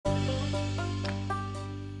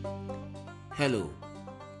Hello,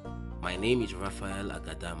 my name is Raphael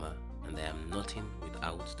Agadama, and I am nothing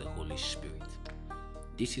without the Holy Spirit.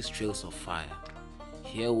 This is Trails of Fire.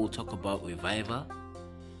 Here we'll talk about revival,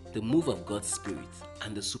 the move of God's Spirit,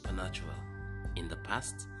 and the supernatural in the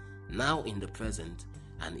past, now in the present,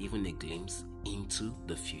 and even a glimpse into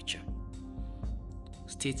the future.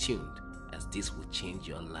 Stay tuned as this will change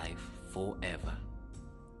your life forever.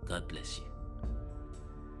 God bless you.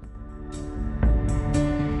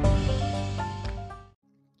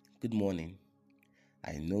 Good morning.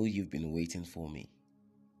 I know you've been waiting for me.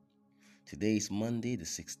 Today is Monday, the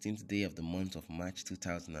 16th day of the month of March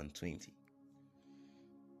 2020.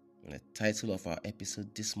 And the title of our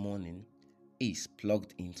episode this morning is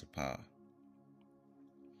Plugged into Power.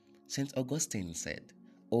 St. Augustine said,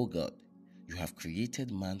 "O God, you have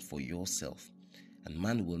created man for yourself, and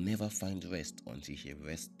man will never find rest until he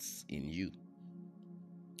rests in you."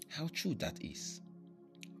 How true that is.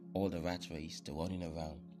 All the rat race, the running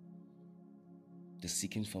around, the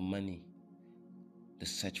seeking for money, the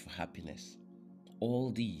search for happiness,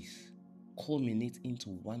 all these culminate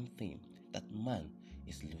into one thing, that man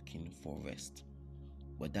is looking for rest.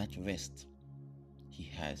 But that rest he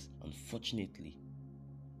has unfortunately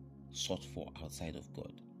sought for outside of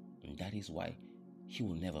God. And that is why he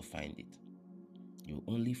will never find it. You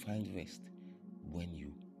will only find rest when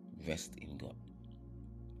you rest in God.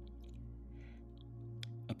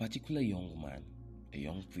 A particular young man, a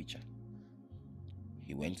young preacher,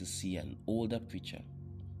 he went to see an older preacher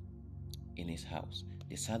in his house.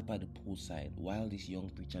 They sat by the poolside while this young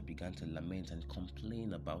preacher began to lament and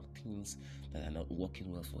complain about things that are not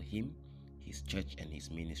working well for him, his church, and his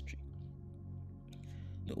ministry.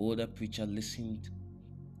 The older preacher listened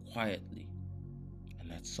quietly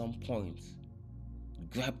and at some point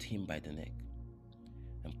grabbed him by the neck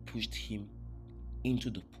and pushed him into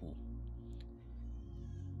the pool,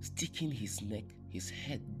 sticking his neck, his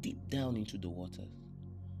head deep down into the water,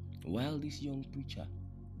 while this young preacher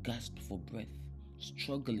gasped for breath,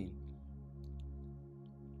 struggling.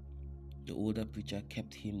 The older preacher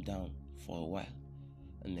kept him down for a while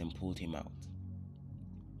and then pulled him out.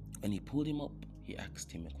 When he pulled him up, he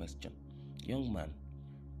asked him a question. "Young man,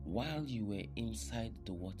 while you were inside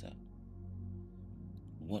the water,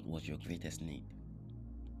 what was your greatest need?"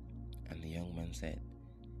 And the young man said,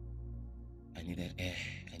 "I needed air,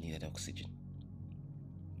 I needed oxygen."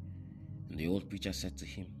 And the old preacher said to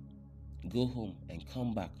him, "Go home and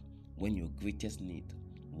come back when your greatest need,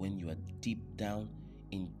 when you are deep down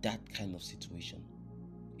in that kind of situation,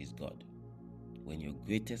 is God. When your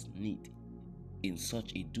greatest need in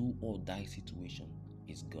such a do or die situation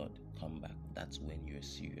is God, come back. That's when you're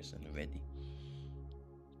serious and ready."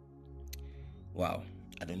 Wow,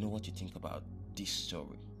 I don't know what you think about this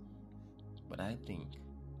story, but I think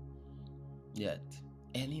that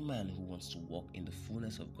any man who wants to walk in the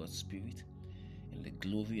fullness of God's Spirit, in the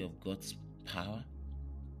glory of God's power,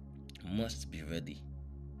 must be ready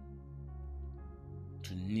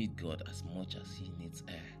to need God as much as he needs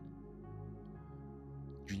air.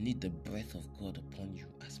 You need the breath of God upon you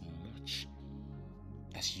as much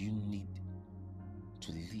as you need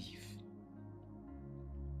to live.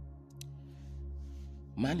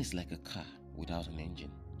 Man is like a car without an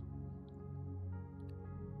engine.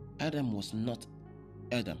 Adam was not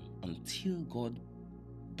Adam until God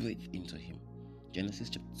breathed into him. Genesis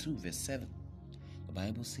chapter 2 verse 7. The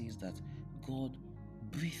Bible says that God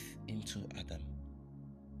breathed into Adam.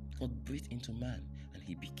 God breathed into man and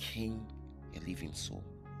he became a living soul.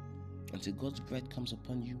 Until God's breath comes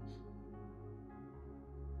upon you,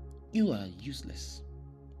 you are useless.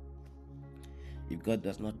 If God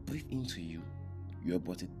does not breathe into you, you are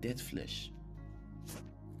but a dead flesh.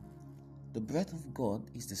 The breath of God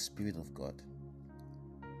is the Spirit of God.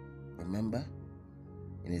 Remember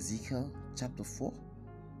in Ezekiel chapter 4,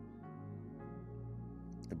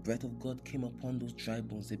 the breath of God came upon those dry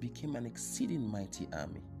bones. They became an exceeding mighty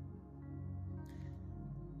army.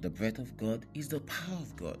 The breath of God is the power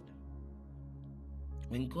of God.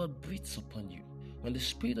 When God breathes upon you, when the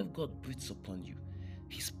Spirit of God breathes upon you,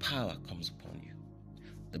 his power comes upon you.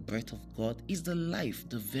 The breath of God is the life,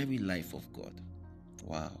 the very life of God.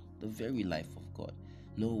 Wow, the very life of God.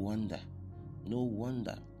 No wonder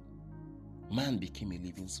man became a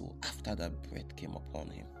living soul after that breath came upon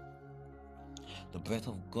him. The breath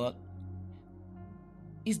of God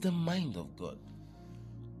is the mind of God.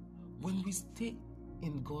 When we stay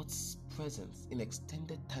in God's presence in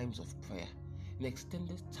extended times of prayer, in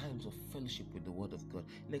extended times of fellowship with the Word of God,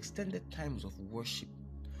 in extended times of worship,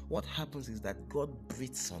 what happens is that God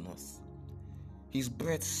breathes on us. His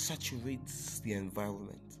breath saturates the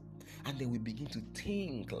environment, and then we begin to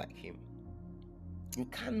think like him. You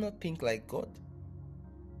cannot think like God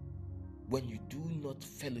when you do not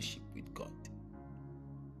fellowship with God.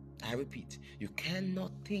 I repeat, you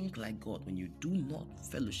cannot think like God when you do not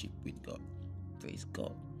fellowship with God. Praise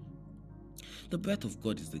God. The breath of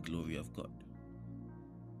God is the glory of God.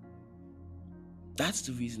 That's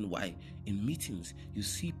the reason why in meetings you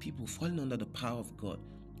see people falling under the power of God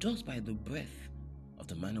just by the breath of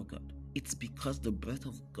the man of God. It's because the breath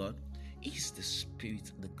of God is the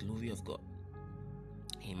Spirit, the glory of God.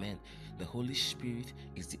 Amen. The Holy Spirit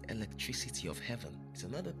is the electricity of heaven. It's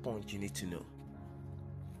another point you need to know.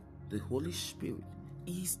 The Holy Spirit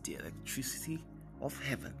is the electricity of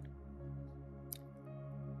heaven.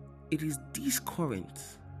 It is this current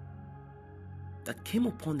that came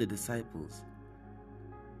upon the disciples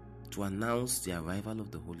to announce the arrival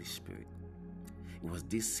of the Holy Spirit. It was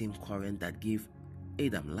this same current that gave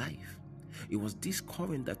Adam life. It was this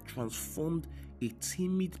current that transformed a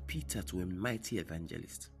timid Peter to a mighty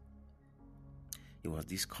evangelist. It was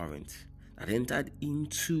this current that entered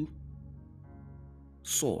into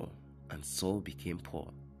Saul, and Saul became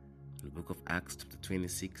Paul. In the book of Acts chapter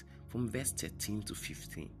 26, from verse 13 to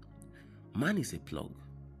 15. Man is a plug.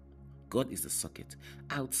 God is the socket.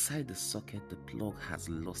 Outside the socket, the plug has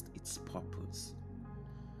lost its purpose.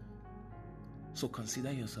 So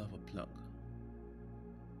consider yourself a plug.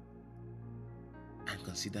 And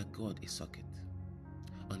consider God a socket.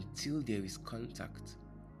 Until there is contact,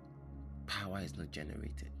 power is not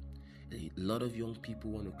generated. A lot of young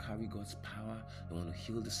people want to carry God's power. They want to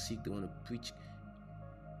heal the sick. They want to preach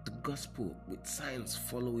the gospel with signs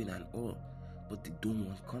following and all. But they don't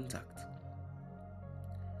want contact.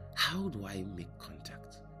 How do I make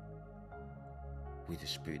contact with the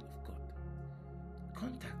Spirit of God?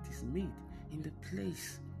 Contact is made in the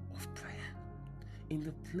place of prayer, in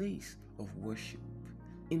the place of worship,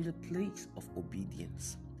 in the place of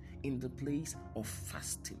obedience, in the place of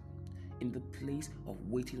fasting, in the place of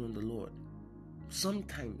waiting on the Lord.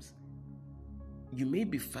 Sometimes you may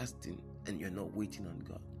be fasting and you're not waiting on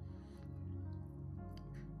God.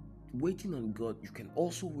 Waiting on God, you can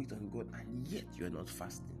also wait on God and yet you're not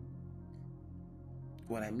fasting.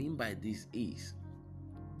 What I mean by this is,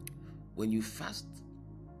 when you fast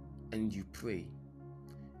and you pray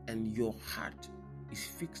and your heart is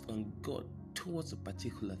fixed on God towards a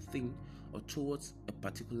particular thing or towards a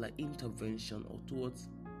particular intervention or towards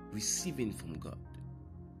receiving from God,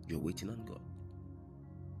 you're waiting on God.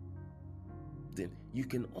 Then you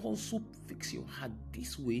can also fix your heart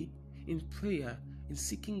this way in prayer, in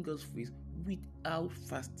seeking God's face without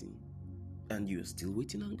fasting, and you're still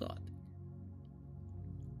waiting on God.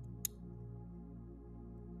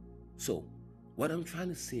 So, what I'm trying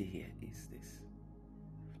to say here is this: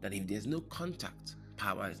 that if there's no contact,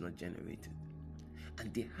 power is not generated.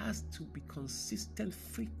 And there has to be consistent,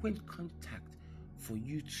 frequent contact for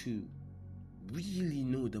you to really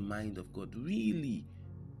know the mind of God, really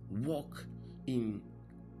walk in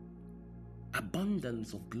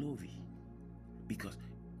abundance of glory. Because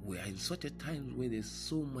we are in such a time where there's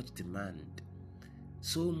so much demand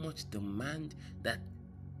that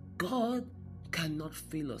God cannot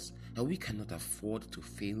fail us, and we cannot afford to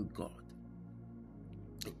fail God.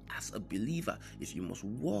 And as a believer, if you must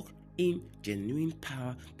walk in genuine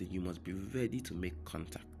power, then you must be ready to make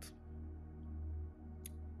contact.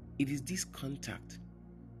 It is this contact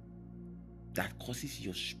that causes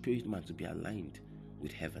your spirit man to be aligned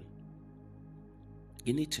with heaven.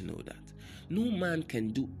 You need to know that no man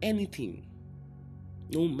can do anything.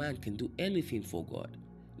 No man can do anything for God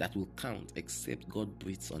that will count except God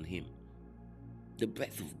breathes on him. The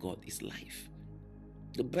breath of God is life.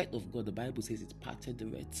 The breath of God, the Bible says, it parted the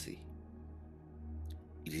Red Sea.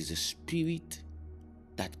 It is the Spirit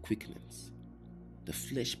that quickens. The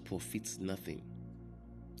flesh profits nothing.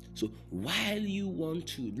 So while you want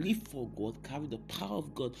to live for God, carry the power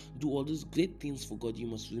of God, do all those great things for God, you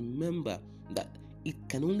must remember that it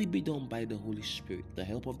can only be done by the Holy Spirit, the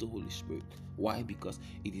help of the Holy Spirit. Why? Because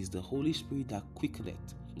it is the Holy Spirit that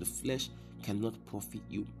quickeneth. The flesh cannot profit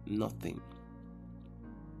you nothing.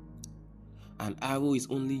 An arrow is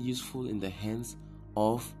only useful in the hands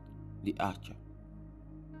of the archer.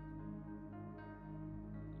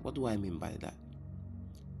 What do I mean by that?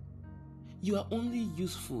 You are only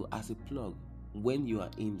useful as a plug when you are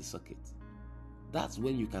in the socket. That's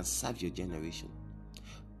when you can serve your generation.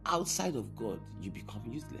 Outside of God, you become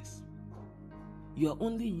useless. You are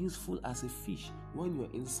only useful as a fish when you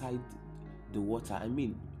are inside the water. I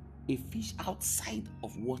mean, a fish outside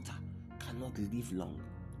of water cannot live long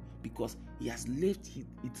because he has left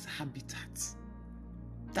its habitat.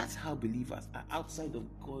 That's how believers are. Outside of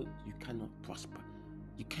God, you cannot prosper.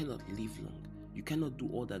 You cannot live long. You cannot do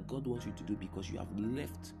all that God wants you to do because you have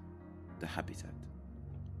left the habitat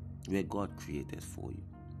where God created for you.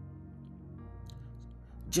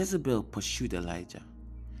 Jezebel pursued Elijah.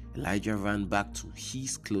 Elijah ran back to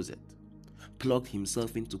his closet, plugged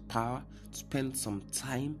himself into power, spent some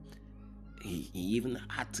time. He even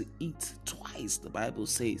had to eat twice. The Bible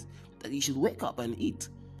says that he should wake up and eat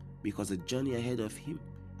because the journey ahead of him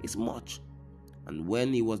is much. And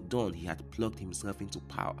when he was done, he had plugged himself into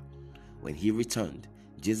power. When he returned,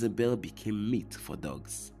 Jezebel became meat for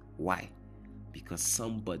dogs. Why? Because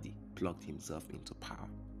somebody plugged himself into power.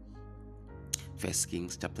 1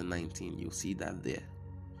 Kings chapter 19, you'll see that there.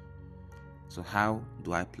 So how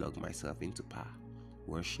do I plug myself into power?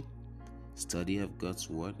 Worship, study of God's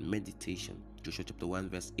word, meditation. Joshua chapter 1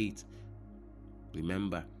 verse 8.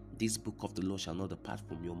 Remember, this book of the law shall not depart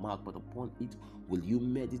from your mouth, but upon it will you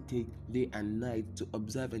meditate day and night, to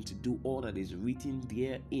observe and to do all that is written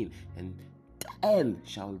therein. And then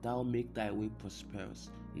shalt thou make thy way prosperous,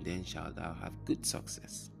 and then shalt thou have good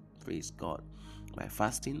success. Praise God. By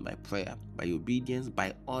fasting, by prayer, by obedience,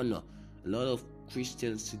 by honor. A lot of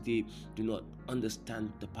Christians today do not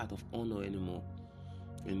understand the part of honor anymore.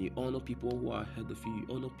 And you honor people who are ahead of you. You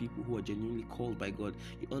honor people who are genuinely called by God.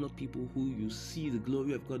 You honor people who you see the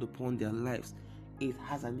glory of God upon their lives. It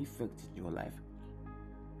has an effect in your life.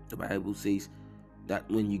 The Bible says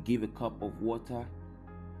that when you give a cup of water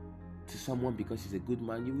to someone because he's a good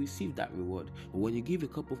man, you receive that reward. But when you give a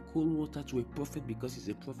cup of cold water to a prophet because he's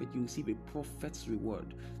a prophet, you receive a prophet's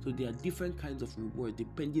reward. So there are different kinds of reward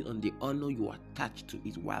depending on the honor you attach to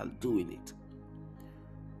it while doing it.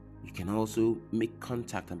 You can also make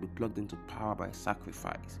contact and be plugged into power by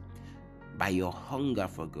sacrifice, by your hunger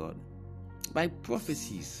for God, by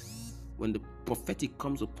prophecies. When the prophetic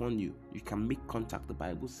comes upon you, you can make contact. The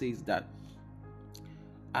Bible says that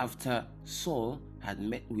after Saul had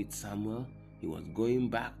met with Samuel, he was going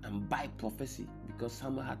back, and by prophecy, because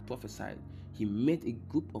Samuel had prophesied, he met a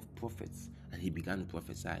group of prophets and he began to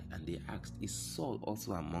prophesy. And they asked, is Saul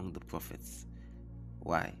also among the prophets?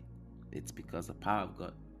 Why? It's because the power of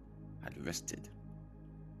God had rested.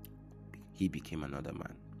 He became another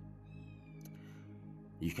man.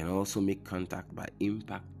 You can also make contact by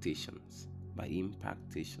impactations.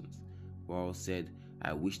 Paul said,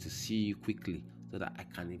 I wish to see you quickly so that I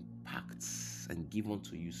can impact and give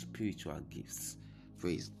unto you spiritual gifts.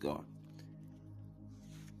 Praise God.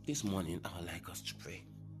 This morning, I would like us to pray,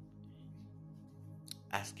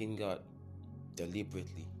 asking God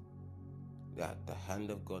deliberately that the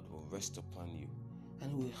hand of God will rest upon you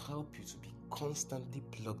and will help you to be constantly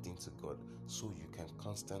plugged into God, so you can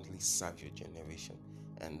constantly serve your generation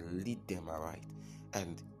and lead them aright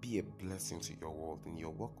and be a blessing to your world, in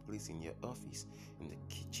your workplace, in your office, in the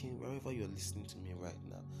kitchen, wherever you're listening to me right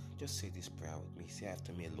now. Just say this prayer with me. Say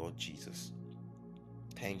after me, Lord Jesus,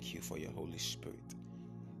 thank you for your Holy Spirit.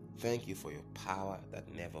 Thank you for your power that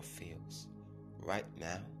never fails. Right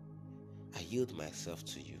now, I yield myself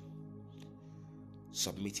to you,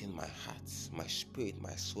 submitting my heart, my spirit,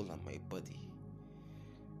 my soul, and my body,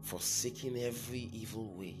 forsaking every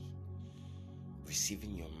evil way,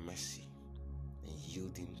 receiving your mercy, and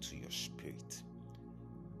yielding to your spirit.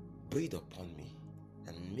 Breathe upon me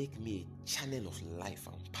and make me a channel of life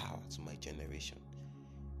and power to my generation.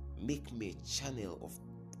 Make me a channel of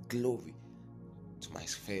glory to my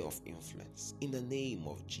sphere of influence. In the name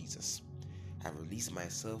of Jesus, I release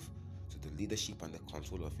myself to the leadership and the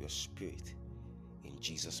control of your spirit. In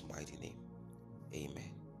Jesus' mighty name,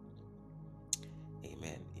 amen.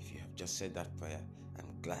 Amen. If you have just said that prayer,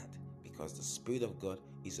 I'm glad, because the Spirit of God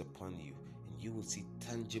is upon you, and you will see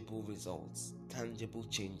tangible results, tangible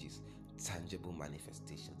changes, tangible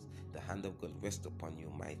manifestations. The hand of God rests upon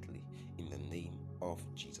you mightily in the name of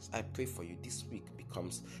Jesus. I pray for you. This week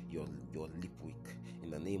becomes your leap week. In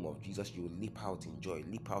the name of Jesus, you will leap out in joy,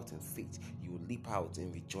 leap out in faith, you will leap out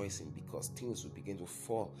in rejoicing, because things will begin to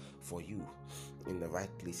fall for you in the right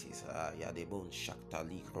places. In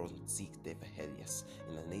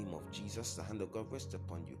the name of Jesus, the hand of God rests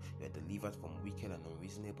upon you. You are delivered from wicked and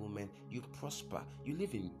unreasonable men. You prosper. You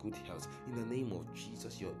live in good health. In the name of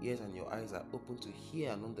Jesus, your ears and your eyes are open to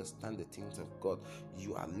hear and understand the things of God.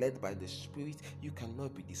 You are led by the Spirit. You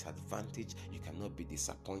cannot be disadvantaged. You cannot be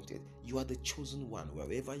disappointed. You are the chosen one.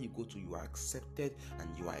 Wherever you go to, you are accepted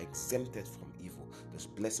and you are exempted from evil. The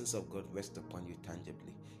blessings of God rest upon you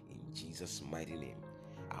tangibly. In Jesus' mighty name.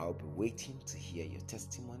 I'll be waiting to hear your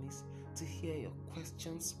testimonies, to hear your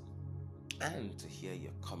questions, and to hear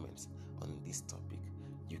your comments on this topic.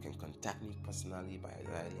 You can contact me personally by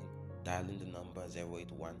dialing the number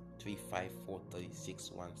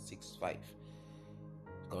 081-354-36165.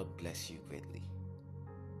 God bless you greatly.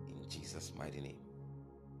 In Jesus' mighty name.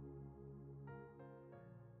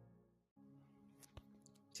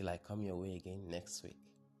 Till I come your way again next week.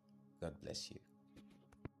 God bless you.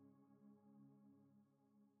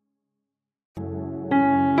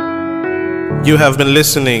 You have been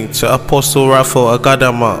listening to Apostle Raphael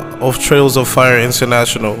Agadama of Trails of Fire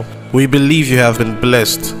International. We believe you have been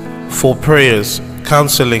blessed. For prayers,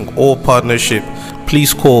 counseling, or partnership,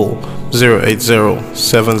 please call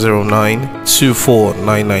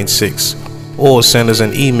 080-709-24996 or send us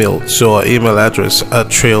an email to our email address at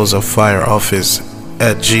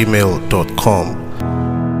trailsoffireoffice@gmail.com.